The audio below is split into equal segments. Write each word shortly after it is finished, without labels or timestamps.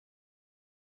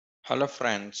Hello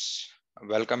friends,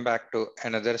 welcome back to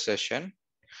another session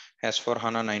S4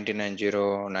 HANA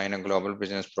 1909 Global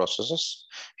Business Processes.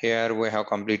 Here we have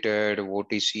completed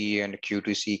OTC and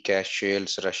QTC cash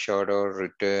sales, rush order,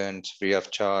 returns, free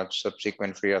of charge,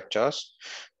 subsequent free of charge,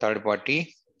 third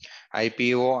party.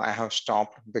 IPO I have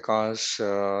stopped because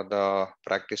the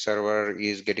practice server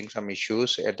is getting some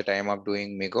issues at the time of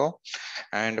doing MIGO,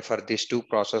 and for these two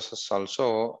processes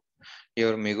also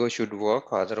your Migo should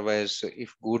work. Otherwise,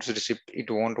 if goods receipt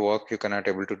it won't work, you cannot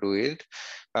able to do it.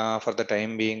 For the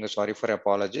time being, sorry for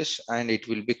apologies, and it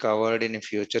will be covered in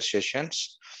future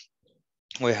sessions.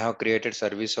 We have created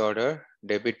service order,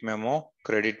 debit memo,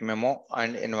 credit memo,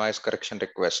 and invoice correction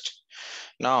request.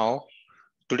 Now,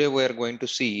 today we are going to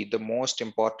see the most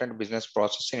important business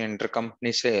process in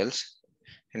intercompany sales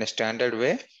in a standard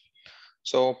way.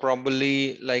 So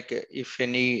probably like if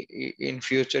any in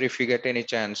future, if you get any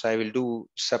chance, I will do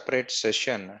separate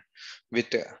session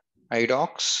with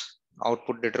IDOCs,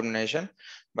 output determination.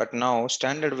 But now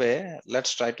standard way,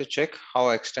 let's try to check how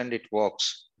extend it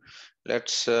works.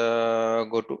 Let's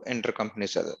go to intercompany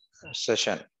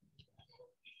session.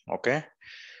 Okay,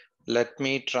 let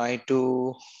me try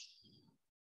to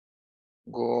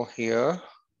go here.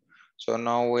 So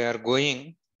now we are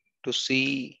going to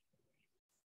see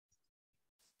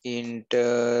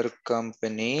intercompany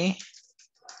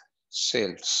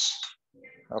sales.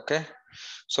 Okay,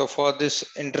 so for this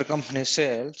intercompany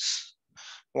sales,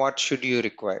 what should you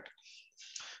require?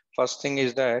 First thing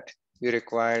is that you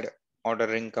required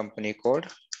ordering company code,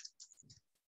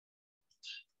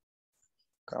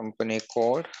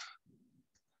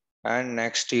 and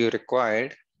next you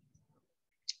required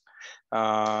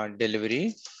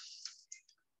delivery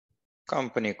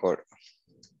company code.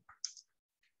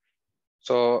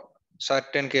 So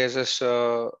certain cases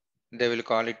they will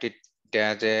call it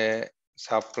as a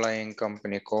supplying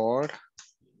company code.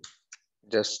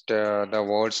 Just the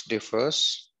words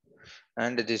differs,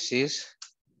 and this is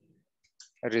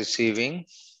receiving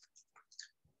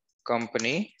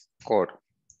company code.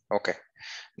 Okay,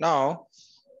 now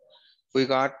we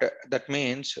got, that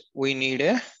means we need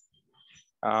a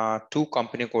two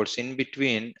company codes in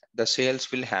between. The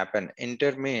sales will happen.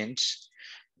 Inter means,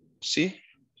 see,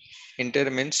 inter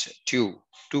means two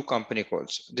company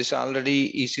codes. This already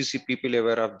ECC people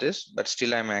aware of this, but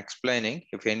still I'm explaining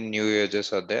if any new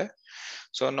users are there.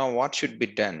 So now what should be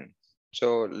done?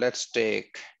 So let's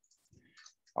take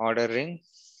ordering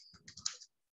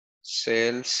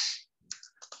sales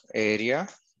area,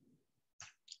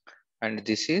 and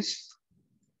this is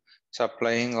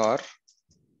supplying or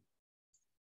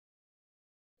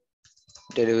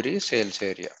delivery sales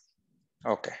area.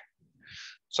 Okay,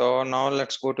 so now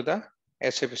let's go to the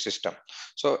SAP system.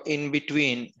 So in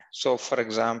between, so for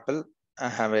example, I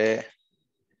have a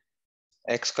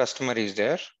X customer is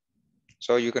there,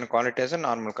 so you can call it as a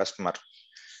normal customer.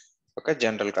 Okay,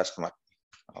 general customer.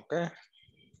 Okay,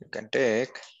 you can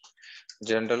take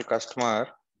general customer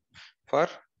for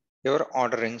your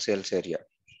ordering sales area.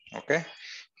 Okay,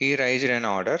 he raised an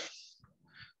order,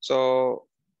 so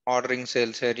ordering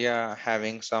sales area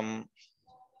having some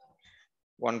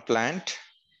one plant.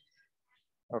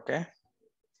 Okay,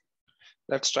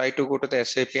 let's try to go to the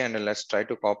SAP and let's try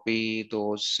to copy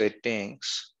those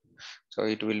settings, so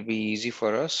it will be easy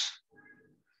for us.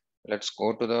 Let's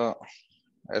go to the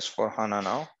S4 HANA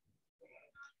now.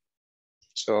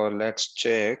 So let's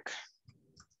check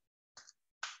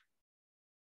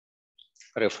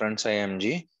reference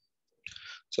IMG.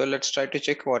 So let's try to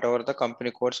check whatever the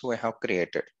company codes we have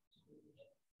created.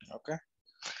 Okay,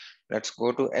 let's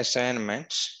go to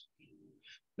assignments.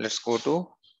 Let's go to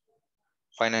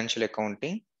financial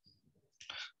accounting.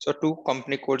 So two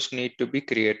company codes need to be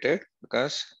created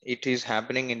because it is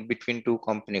happening in between two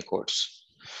company codes.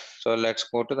 So let's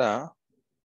go to the,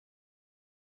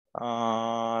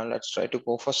 let's try to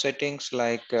go for settings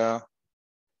like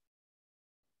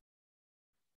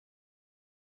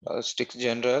sticks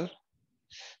general,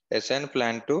 SN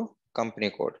plan to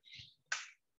company code.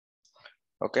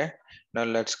 Okay, now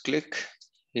let's click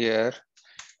here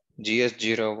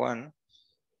GS01.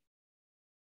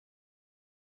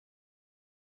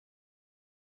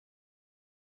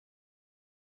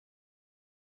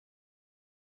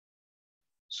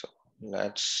 So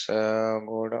let's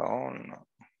go down.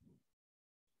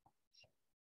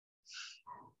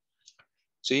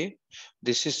 See,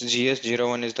 this is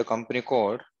GS01 is the company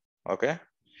code. Okay,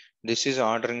 this is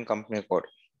ordering company code.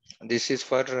 This is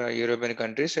for European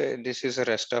countries. This is the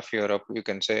rest of Europe. You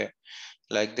can say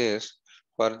like this.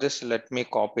 For this, let me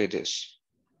copy this.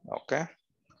 Okay,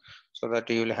 so that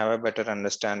you will have a better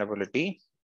understandability.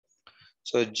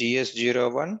 So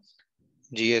GS01,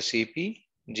 GSEP,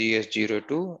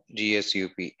 GS02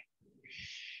 GSUP.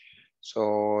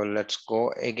 So let's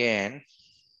go again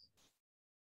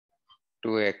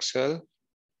to Excel.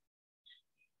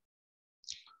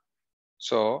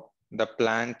 So the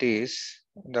plant is,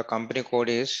 the company code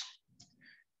is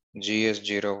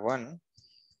GS01.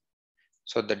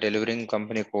 So the delivering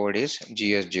company code is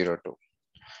GS02.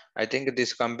 I think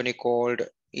this company code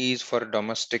is for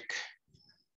domestic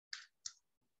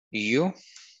EU.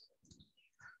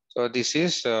 So this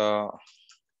is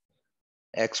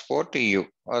export to EU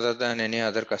other than any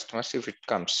other customers if it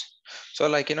comes. So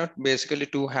like, basically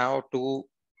to have two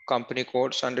company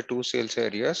codes and two sales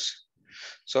areas.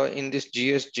 So in this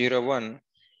GS01,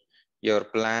 your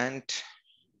plant,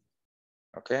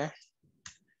 okay,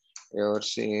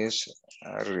 yours is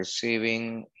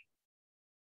receiving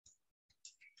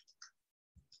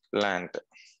plant,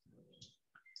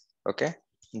 okay,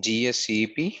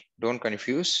 GSCP, don't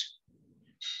confuse.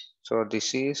 So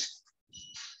this is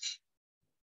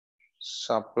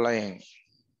supplying,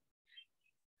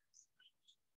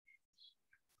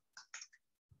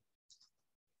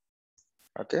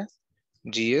 okay,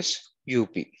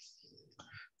 GSUP.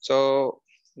 So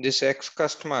this X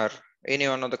customer, any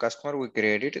one of the customer we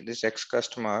created, this X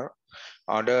customer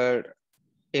ordered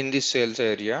in this sales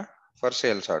area for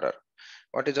sales order.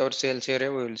 What is our sales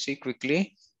area? We will see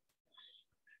quickly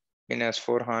in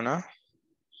S4 HANA.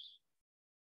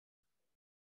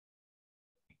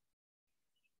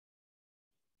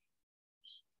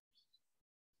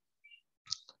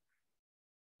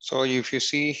 So if you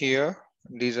see here,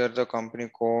 these are the company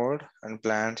code and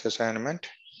plans assignment.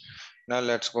 Now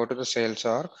let's go to the sales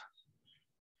org.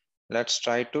 Let's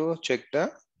try to check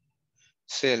the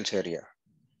sales area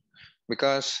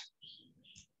because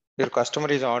your customer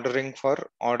is ordering for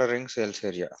ordering sales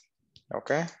area.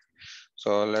 Okay.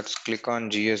 So let's click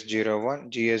on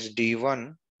GS01,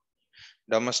 GSD1,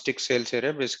 domestic sales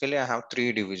area. Basically, I have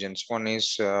three divisions. One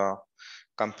is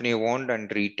company owned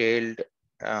and retailed,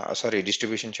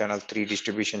 distribution channel. Three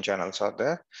distribution channels are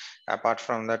there. Apart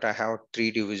from that, I have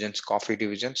three divisions, coffee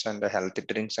divisions and the healthy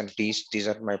drinks and teas. These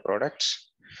are my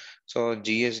products. So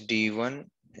GSD1,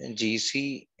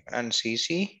 GC and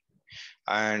CC,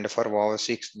 and for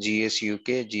WOW6, GS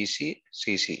UK, GC,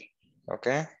 CC.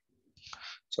 Okay.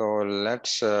 So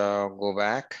let's go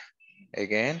back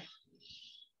again.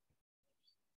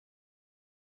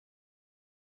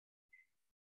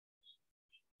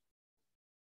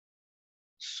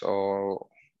 So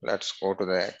let's go to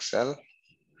the Excel.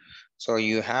 So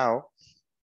you have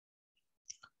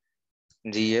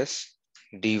GS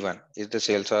D1 is the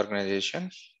sales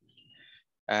organization.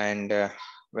 And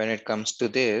when it comes to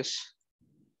this,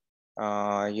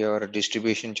 your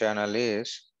distribution channel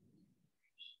is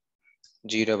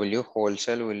GW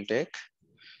wholesale will take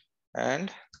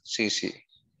and CC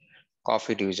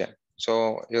coffee division.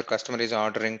 So your customer is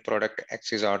ordering product,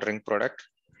 X is ordering product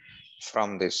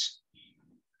from this.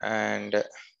 And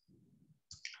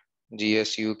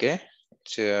GS UK,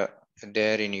 it's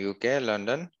there in UK,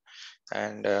 London,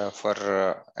 and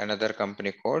for another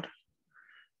company code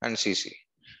and CC.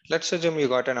 Let's assume you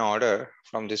got an order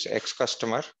from this X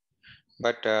customer,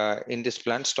 but in this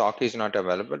plant stock is not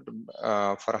available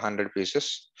for 100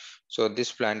 pieces. So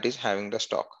this plant is having the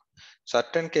stock.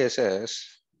 Certain cases,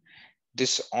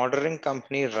 this ordering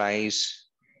company raise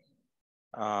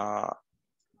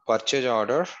purchase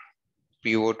order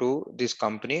PO to this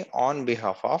company on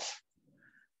behalf of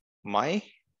my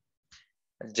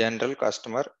general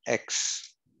customer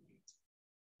X.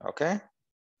 Okay.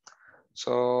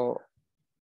 So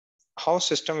how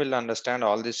system will understand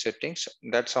all these settings?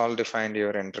 That's all defined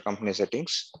your intercompany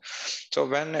settings. So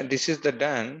when this is the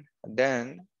done,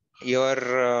 then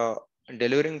your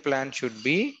delivering plan should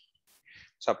be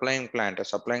supplying plant. A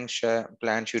supplying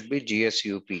plan should be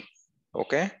GSUP.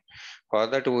 Okay. For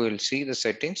that, we will see the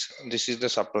settings. This is the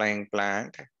supplying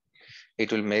plant. It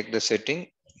will make the setting.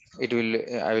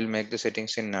 I will make the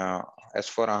settings in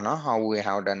S4 HANA, how we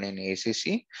have done in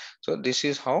ACC. So this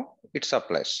is how it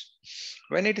supplies.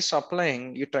 When it is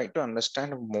supplying, you try to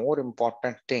understand a more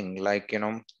important thing, like,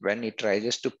 when it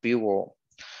rises to PO,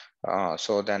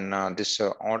 so then this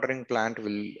ordering plant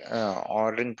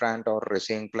or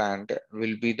receiving plant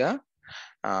will be the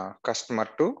customer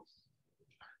to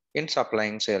in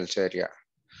supplying sales area.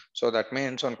 So that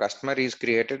means when customer is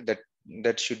created,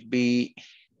 that should be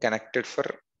connected for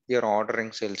your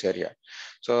ordering sales area.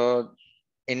 So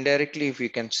indirectly, if you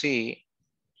can see,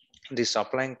 the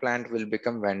supplying plant will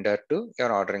become vendor to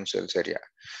your ordering sales area.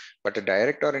 But a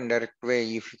direct or indirect way,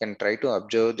 if you can try to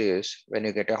observe this, when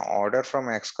you get an order from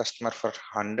X customer for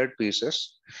 100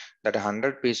 pieces, that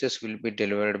 100 pieces will be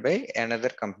delivered by another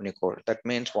company code. That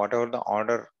means whatever the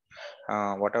order,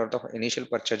 whatever the initial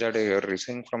purchase order you're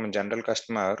receiving from a general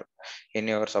customer in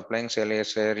your supplying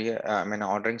sales area,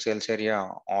 ordering sales area,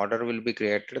 order will be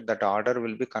created. That order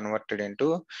will be converted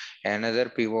into another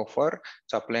PO for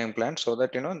supplying plant, so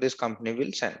that this company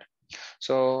will send.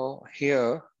 So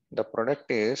here the product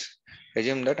is,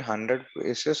 assume that 100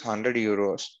 is 100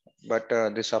 euros, but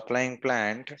the supplying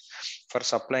plant for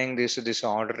supplying this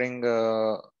ordering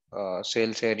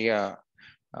sales area,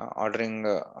 ordering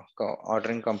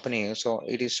company, so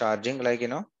it is charging like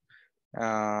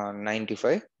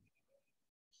 95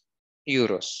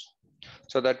 euros.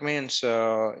 So that means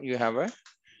you have a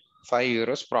 5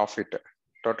 euros profit.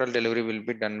 Total delivery will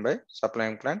be done by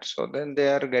supplying plant. So then they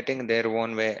are getting their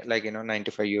own way, like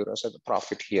 95 euros as a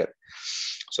profit here.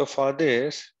 So for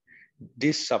this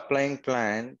supplying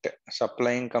plant,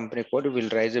 supplying company code will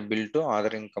raise a bill to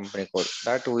ordering company code.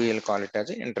 That we will call it as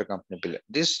an intercompany bill.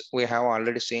 This we have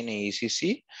already seen in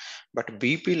ECC, but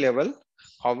BP level,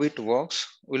 how it works,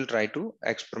 we'll try to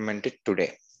experiment it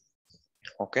today.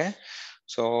 Okay,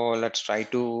 so let's try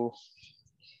to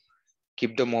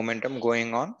keep the momentum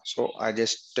going on. So I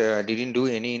just didn't do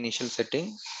any initial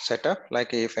setup.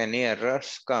 Like if any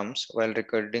errors comes while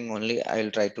recording only, I'll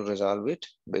try to resolve it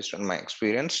based on my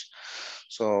experience.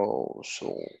 So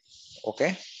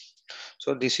okay.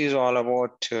 So this is all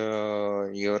about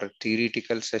your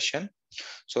theoretical session.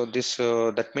 So this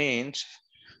that means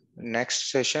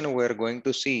next session we're going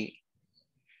to see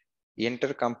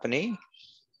intercompany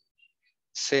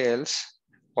sales.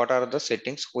 What are the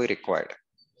settings we required?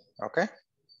 Okay.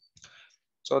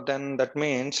 So then that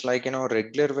means like,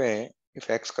 regular way, if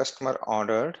X customer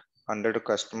ordered 100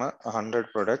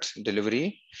 products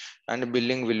delivery and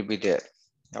billing will be there.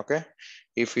 Okay.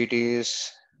 If it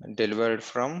is delivered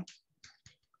from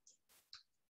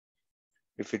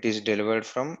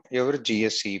your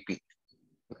GSCP,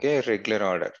 okay, regular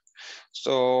order.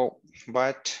 So,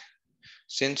 but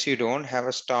since you don't have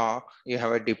a stock, you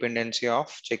have a dependency of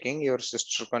checking your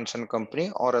sister concern company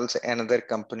or else another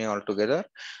company altogether,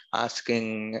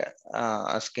 asking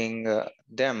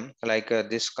them like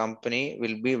this company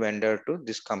will be vendor to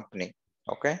this company.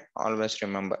 Okay, always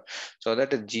remember, so that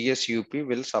the GSUP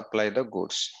will supply the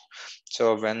goods.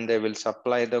 So when they will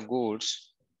supply the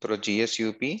goods through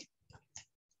GSUP,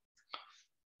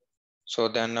 so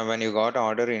then when you got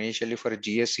order initially for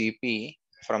GSCP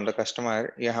from the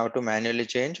customer, you have to manually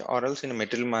change, or else in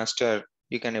Material Master,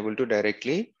 you can able to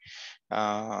directly,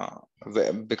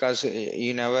 because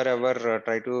you never ever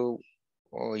try to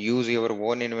use your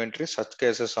own inventory. Such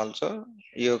cases also,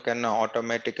 you can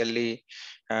automatically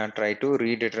try to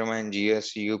redetermine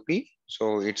GSUP.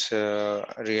 So it's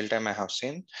real time I have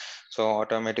seen. So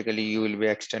automatically you will be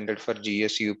extended for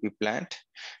GSUP plant.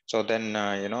 So then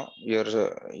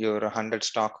your 100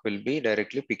 stock will be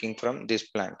directly picking from this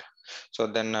plant. So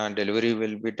then delivery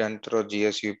will be done through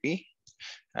GSUP.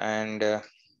 And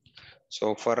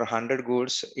so for 100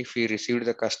 goods, if we received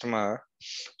the customer,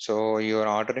 so your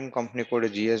ordering company code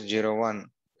is GS01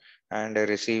 and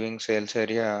receiving sales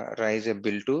area raise a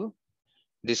bill to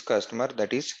this customer,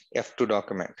 that is F2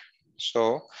 document.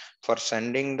 So for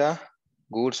sending the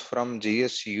goods from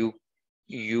GSUP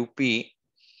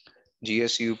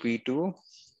to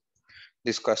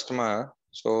this customer,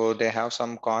 so they have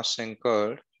some costs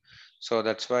incurred. So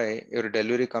that's why your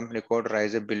delivery company code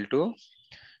raise a bill to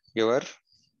your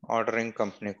ordering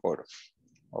company code.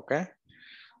 Okay.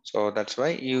 So that's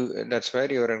where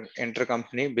your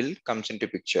intercompany bill comes into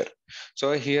picture.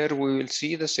 So here we will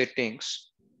see the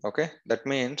settings. Okay, that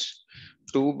means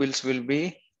two bills will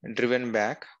be driven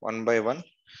back one by one.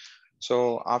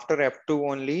 So after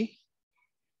F2 only,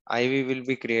 IV will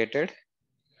be created.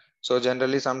 So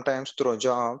generally sometimes through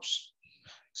jobs,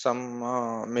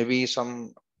 some maybe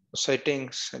some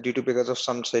settings, because of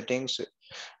some settings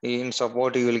in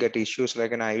support, you will get issues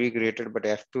like an IV created but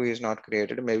F2 is not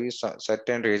created, maybe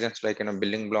certain reasons like in a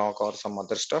billing block or some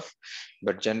other stuff.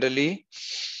 But generally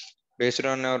based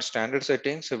on our standard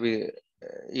settings,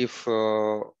 if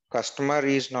customer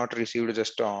is not received the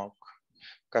stock,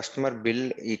 customer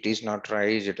bill it is not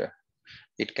raised,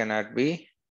 it cannot be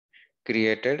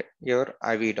created your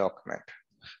IV document.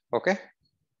 Okay,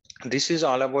 this is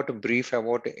all about a brief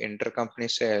about intercompany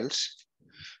sales.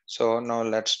 So now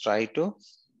let's try to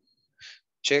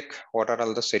check what are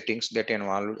all the settings that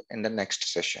involved in the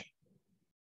next session.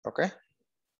 Okay.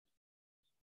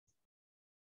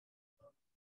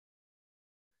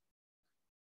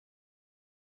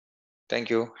 Thank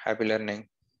you. Happy learning.